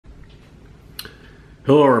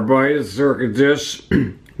Hello everybody, this is Eric Dish.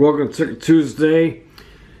 Welcome to Ticket Tuesday.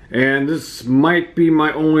 And this might be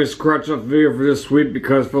my only scratch off video for this week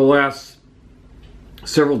because for the last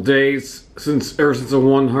several days, ever since I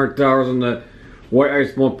won $100 on the White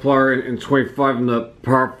Ice Multiplier and 25 on the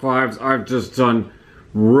Power 5s, I've just done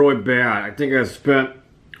really bad. I think I spent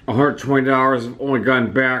 $120, I've only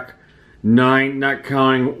gotten back 9, not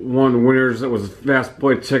counting one of the winners that was a fast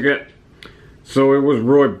play ticket. So it was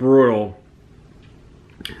really brutal.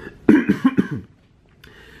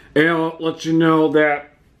 And I'll let you know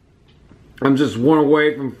that I'm just one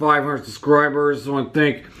away from 500 subscribers. So I want to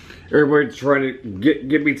thank everybody trying to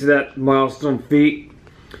get me to that milestone feat.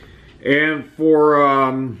 And for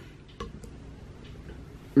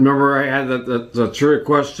remember I had the trivia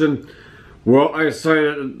question. Well, I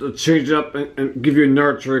decided to change it up and give you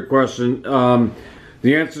another trivia question.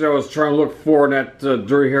 The answer that I was trying to look for in that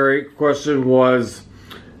Dirty Harry question was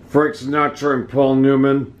Frank Sinatra and Paul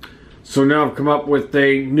Newman. So now I've come up with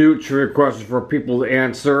a new trivia question for people to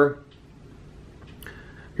answer.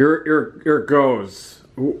 Here it goes.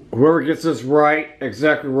 Whoever gets this right,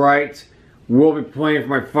 exactly right, will be playing for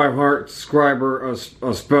my 500 subscriber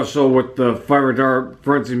special with the $500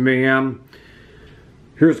 Frenzy Mayhem.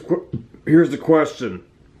 Here's the question.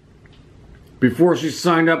 Before she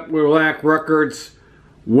signed up with Lack Records,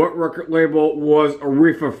 what record label was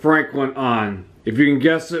Aretha Franklin on? If you can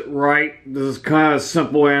guess it right, this is kind of a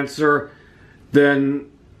simple answer, then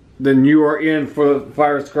you are in for the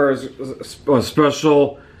 $500 subscribers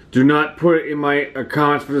special. Do not put it in my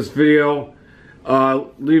comments for this video.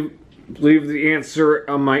 Leave the answer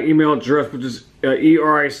on my email address, which is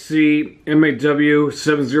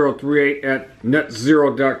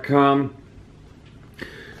ericmaw7038@netzero.com.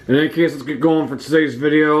 In any case, let's get going for today's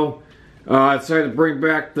video. I decided to bring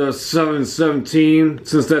back the 7 and 17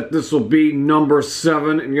 since this will be number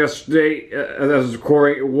 7, and yesterday, as I was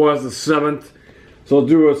recording, it was the 7th. So I'll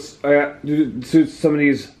do some of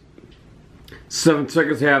these 7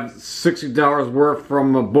 tickets have $60 worth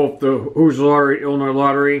from both the Hoosier Lottery and Illinois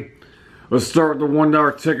Lottery. Let's start with the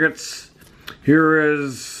 $1 tickets. Here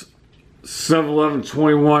is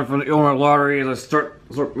 7-11-21 from the Illinois Lottery. Let's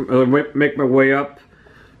make my way up.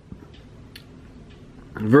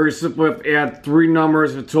 Very simple, if you add 3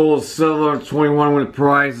 numbers, the total is 7-11-21 with the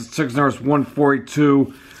prize. The 6 numbers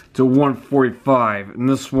 142 to 145. And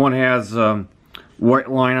this one has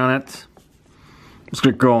white line on it. Let's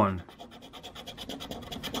get going.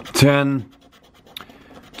 10,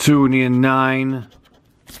 2, and 9.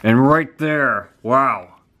 And right there,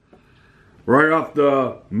 wow. Right off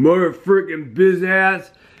the mother freaking biz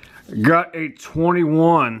ass, got a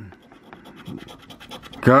 21.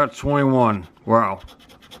 Got a 21. Wow.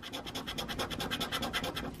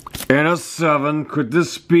 And a 7. Could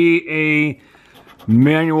this be a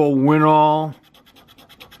manual win-all?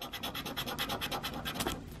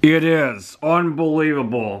 It is.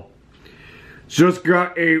 Unbelievable. Just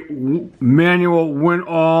got a manual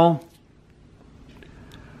win-all.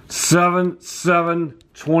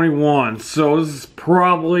 7-7-21. So this is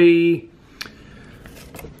probably,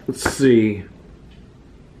 let's see.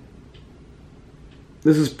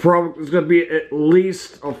 This is going to be at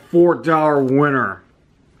least a $4 winner.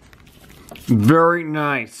 Very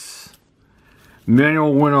nice.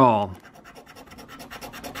 Manual win all.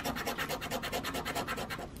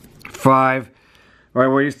 5. Alright,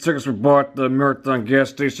 well, these tickets were bought at the Marathon gas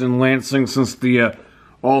station in Lansing since the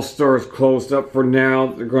All-Stars closed up for now.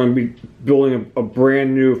 They're going to be building a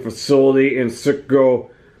brand new facility, and Citgo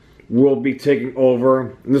will be taking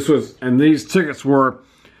over. And these tickets were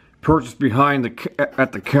purchased behind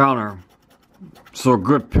at the counter. So a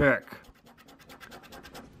good pick.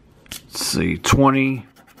 Let's see, 20,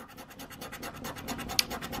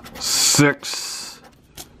 6,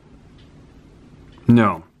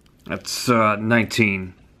 no, that's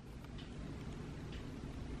 19.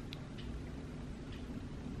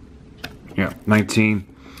 Yeah, 19.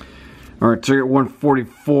 Alright, ticket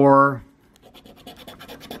 144.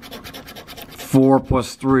 4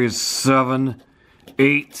 plus 3 is 7.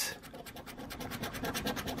 8,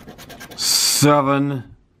 7,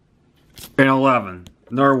 and 11.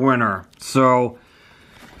 Another winner. So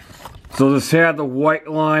this had the white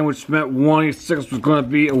line, which meant 186 was going to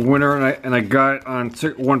be a winner, and I got it on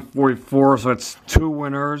ticket 144. So that's 2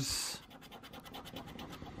 winners.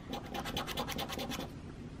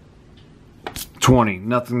 20,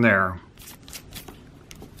 nothing there.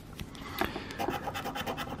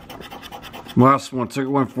 Last one,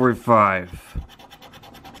 ticket 145.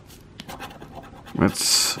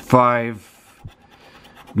 That's 5,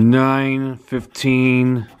 9,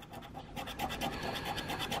 15.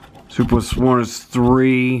 2 plus 1 is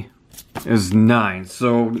 3. is 9.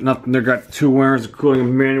 So nothing. They got 2 winners, including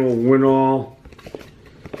Emmanuel Winall.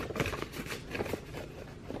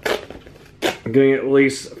 I'm getting at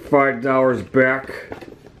least $5 back,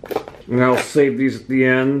 and I'll save these at the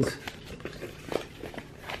end.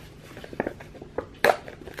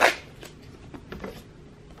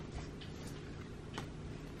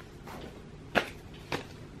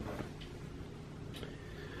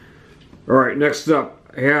 Alright, next up,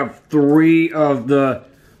 I have 3 of the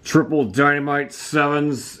Triple Dynamite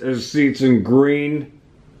 7s, as you see it's in green.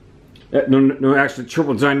 No, actually,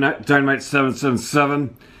 Triple Dynamite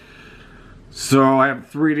 777. So I have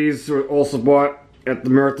 3 of these, also bought at the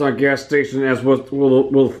Marathon gas station, as was the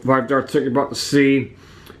 $5 ticket about to see.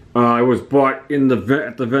 It was bought in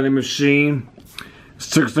at the vending machine.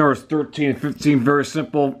 6 numbers 13 and 15, very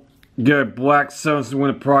simple. Get a black 7 to win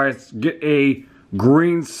a prize. Get a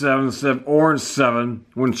green 7 instead of orange 7,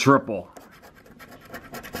 win triple.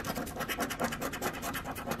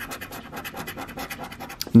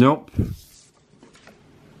 Nope.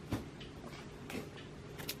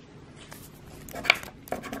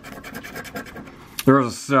 There's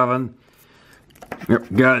a 7.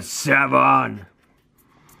 Yep, got a 7.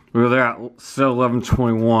 Look at that, set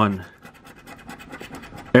 1121.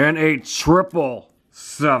 And a triple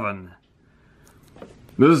 7.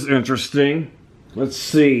 This is interesting. Let's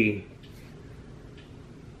see.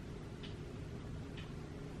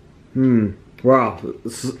 Wow,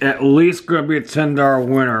 this is at least going to be a $10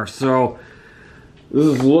 winner, so this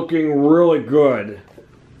is looking really good.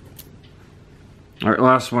 Alright,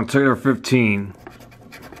 last one, ticket number 15.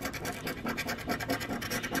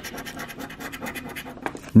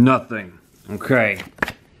 Nothing. Okay.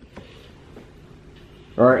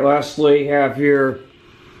 Alright, lastly, have here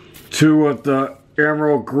 2 of the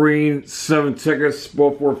Emerald Green 7 tickets,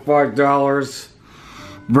 both were $5.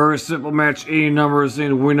 Very simple match, 80 numbers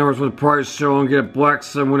and win numbers with prize shown. Get a black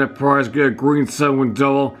 7 win that prize, get a green 7 win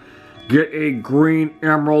double. Get a green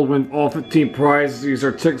emerald win all 15 prizes. These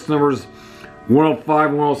are tickets numbers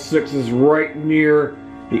 105, 106 is right near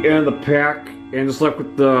the end of the pack. And just like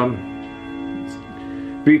with the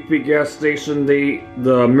BP gas station, the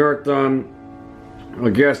Marathon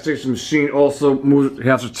gas station machine also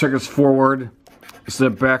has their tickets forward instead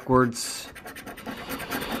of backwards.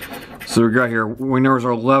 So we got here, win numbers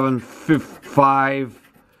are 11, 5,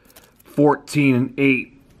 14, and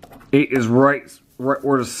 8. 8 is right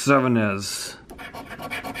where the 7 is.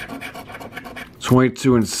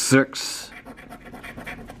 22 and 6.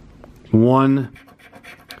 1,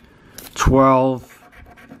 12,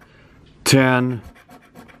 10,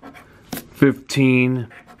 15,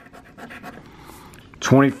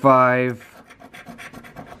 25,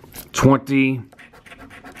 20,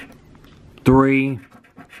 3,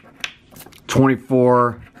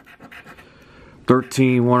 24,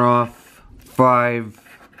 13, 1 off, 5,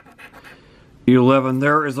 11.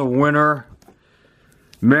 There is a winner.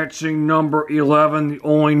 Matching number 11, the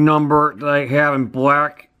only number that I have in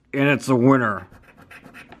black, and it's a winner.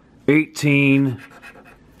 18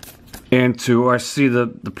 and 2. I see the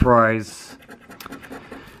prize.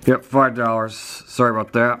 Yep, $5. Sorry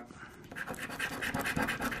about that.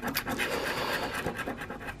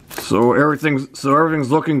 So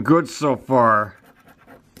everything's looking good so far.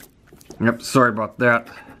 Yep, sorry about that.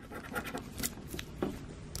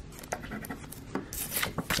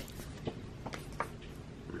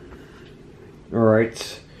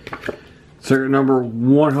 Alright. Ticket number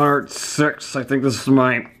 106. I think this is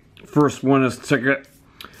my first winner's ticket.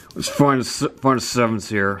 Let's find the 7s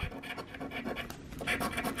here.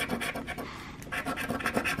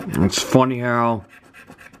 It's funny how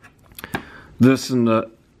this and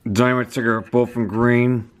the Dynamite ticket are both in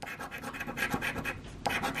green.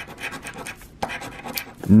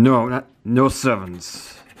 No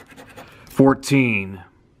 7s. 14.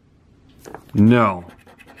 No.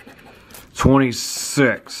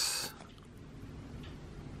 26.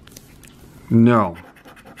 No.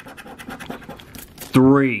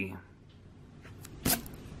 3.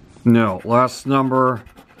 No. Last number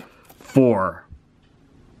 4.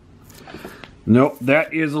 Nope,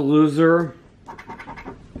 that is a loser.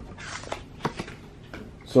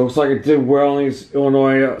 So it looks like it did well in these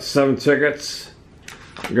Illinois 7 tickets.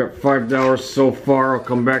 We got $5 so far. I'll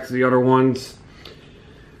come back to the other ones.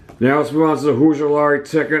 Now let's move on to the Hoosier Lottery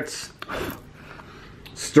tickets.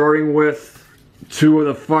 Starting with 2 of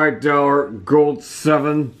the $5 Gold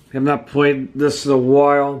 7. Have not played this in a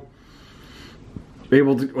while. Was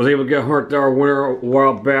able to get a $100 winner a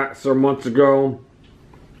while back, several months ago.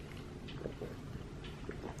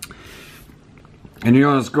 And you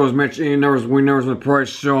know this goes match any numbers, win numbers, and the price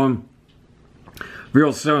shown.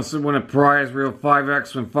 Real 7 win a prize. Real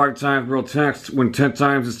 5X win 5 times. Real 10X win 10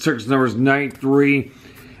 times. The ticket numbers 93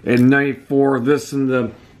 and 94. This and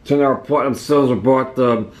the $10 platinum sales are bought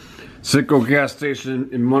the Citgo gas station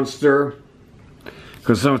in Munster.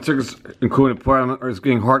 Because some tickets, including platinum, are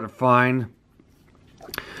getting hard to find.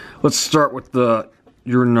 Let's start with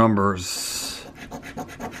your numbers.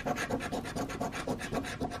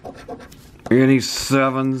 Any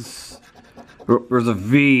 7s. There's a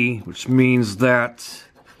V, which means that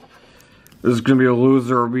there's going to be a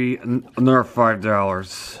loser or be another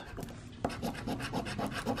 $5.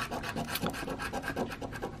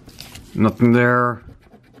 Nothing there.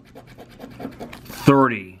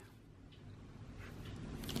 30.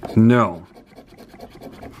 No.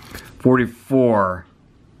 44.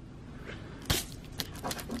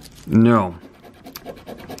 No.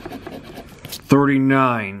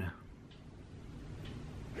 39.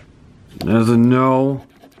 There's a no.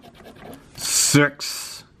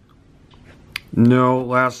 6. No.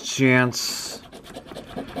 Last chance.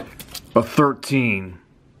 A 13.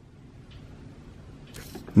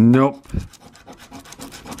 Nope.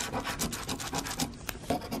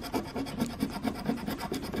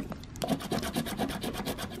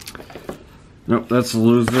 Nope, that's a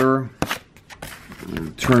loser.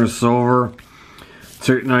 Turn this over.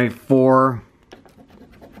 Ticket 94.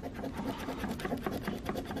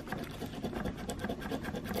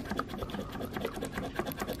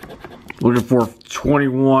 Looking for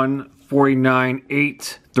 21, 49,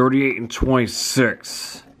 8, 38, and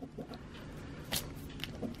 26.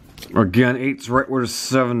 Again, 8's right where the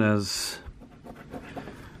 7 is.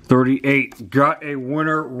 38. Got a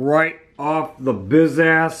winner right off the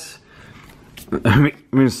biz-ass. I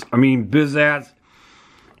mean biz-ass.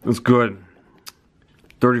 That's good.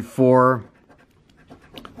 34.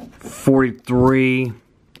 43.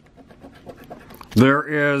 There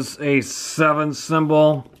is a 7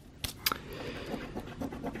 symbol.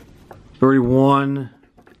 31,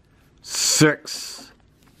 6,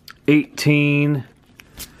 18,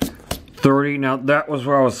 30. Now that was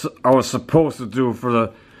what I was supposed to do for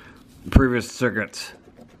the previous ticket.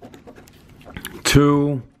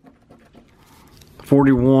 2,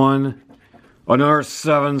 41, another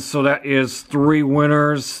 7, so that is 3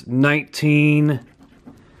 winners. 19,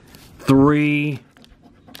 3,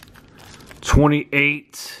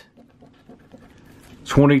 28,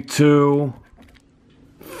 22,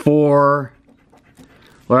 4,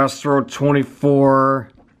 last row 24,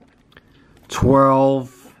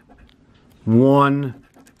 12, 1,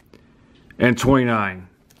 and 29.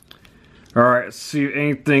 Alright, let's see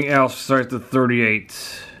anything else besides the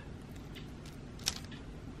 38.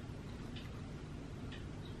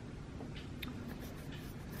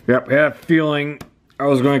 Yep, I had a feeling I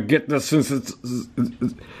was going to get this since it's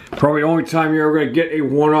probably the only time you're ever going to get a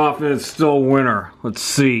one-off and it's still a winner. Let's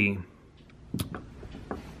see.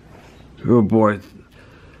 Oh boy.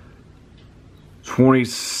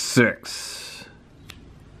 26.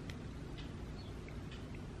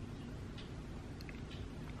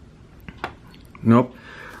 Nope.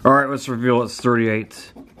 Alright, let's reveal it's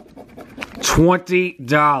 38.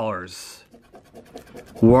 $20.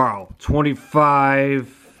 Wow.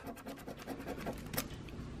 25.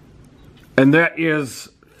 And that is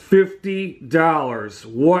 $50.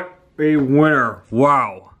 What a winner.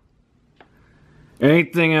 Wow.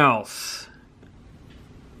 Anything else?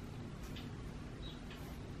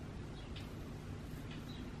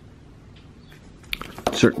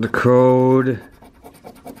 Check the code.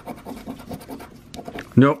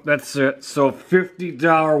 Nope, that's it. So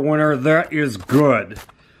 $50 winner, that is good.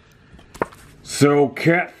 So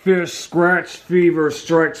Catfish Scratch Fever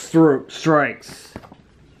strikes.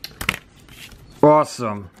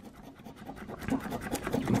 Awesome.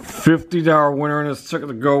 $50 winner, and this ticket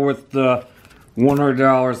to go with the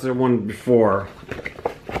 $100 that won before.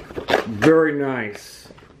 Very nice.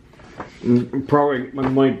 Probably get my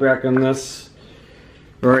money back on this.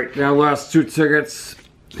 Alright, now last 2 tickets.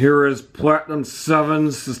 Here is Platinum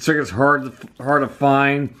 7s. This ticket's hard to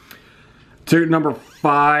find. Ticket number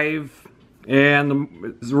 5. And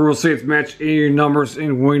the rules say it's match any numbers,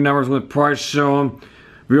 any winning numbers with prize shown.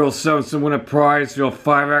 Real 7s to win a prize. Real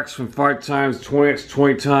 5X from 5 times, 20X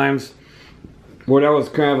 20 times. Well, that was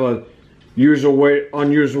kind of a unusual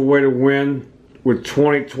way to win with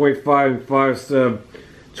 20, 25, and 5 instead of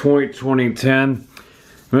 20, 20, and 10.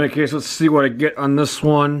 In any case, let's see what I get on this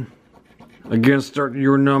one. Again, start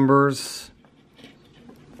your numbers.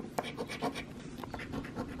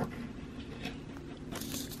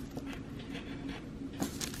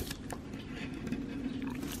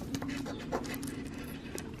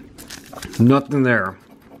 Nothing there.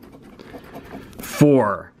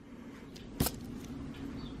 4.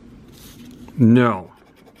 No.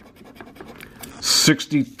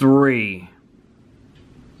 63.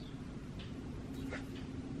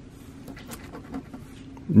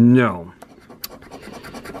 No.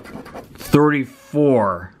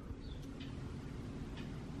 34.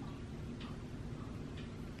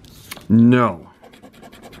 No.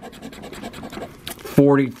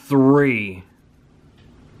 43.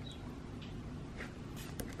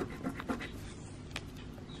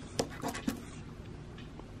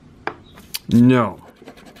 No.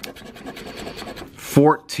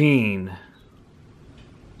 14.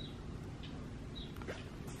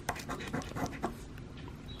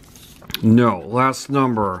 No. Last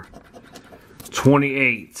number.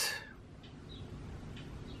 28.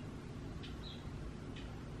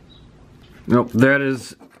 Nope, that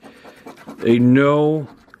is a no.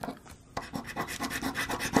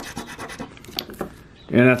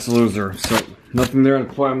 And that's a loser. So nothing there on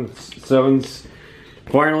the Platinum Sevens.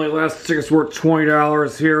 Finally, last ticket's worth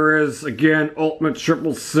 $20. Here is, again, Ultimate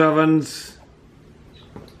Triple Sevens.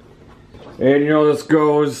 And you know this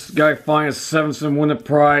goes. Guy finds 7 and win the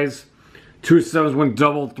prize. 2 sevens win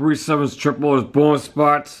double. 3 sevens triple. There's bonus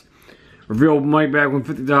spots. Reveal money back win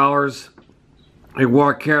 $50. A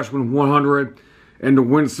walk cash win 100. And the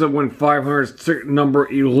win sub win 500. It's ticket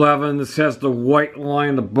number 11. This has the white line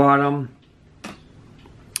at the bottom.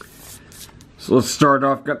 So let's start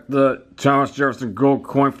off. Got the Thomas Jefferson gold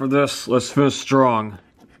coin for this. Let's finish strong.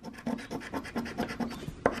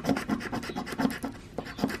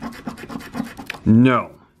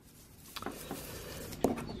 No.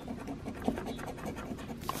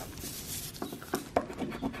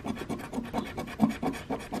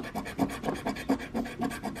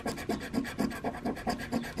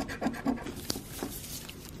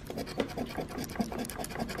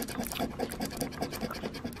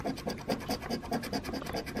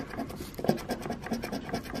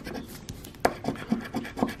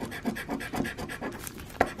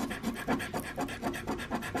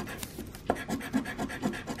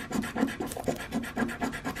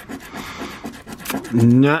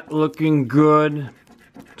 Not looking good.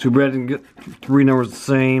 Too bad I didn't get 3 numbers the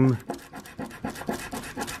same.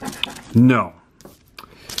 No.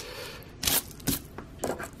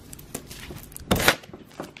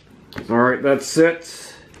 Alright, that's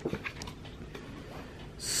it.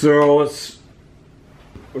 So let's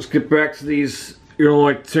get back to these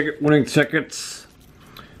Illinois ticket winning tickets.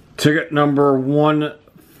 Ticket number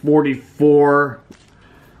 144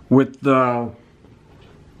 with the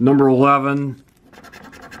number 11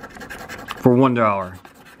 for $1.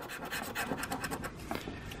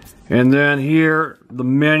 And then here, the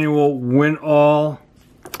manual win all.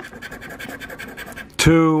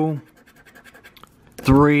 2,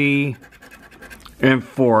 3, and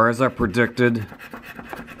 4, as I predicted.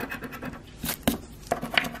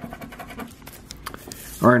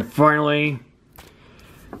 Alright, finally,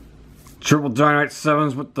 triple dynamite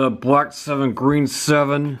 7s with the black 7, green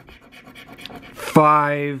 7,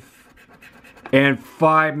 5, and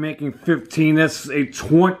 5 making 15. This is a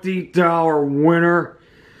 $20 winner.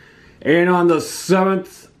 And on the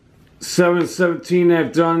 7th 7/17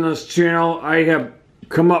 I've done on this channel, I have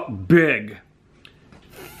come up big.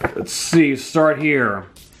 Let's see, start here.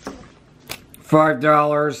 $5,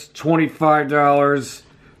 $25,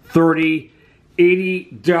 $30,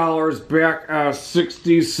 $80 back out of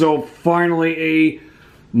 60. So finally a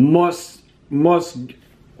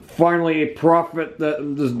finally a profit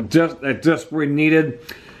that desperately needed.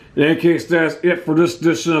 In any case, that's it for this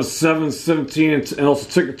edition of 7/17 and also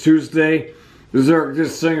Ticket Tuesday. This is Eric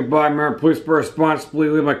just saying goodbye. Remember, please be responsibly,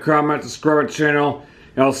 leave a comment, subscribe to the channel,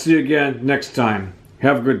 and I'll see you again next time.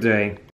 Have a good day.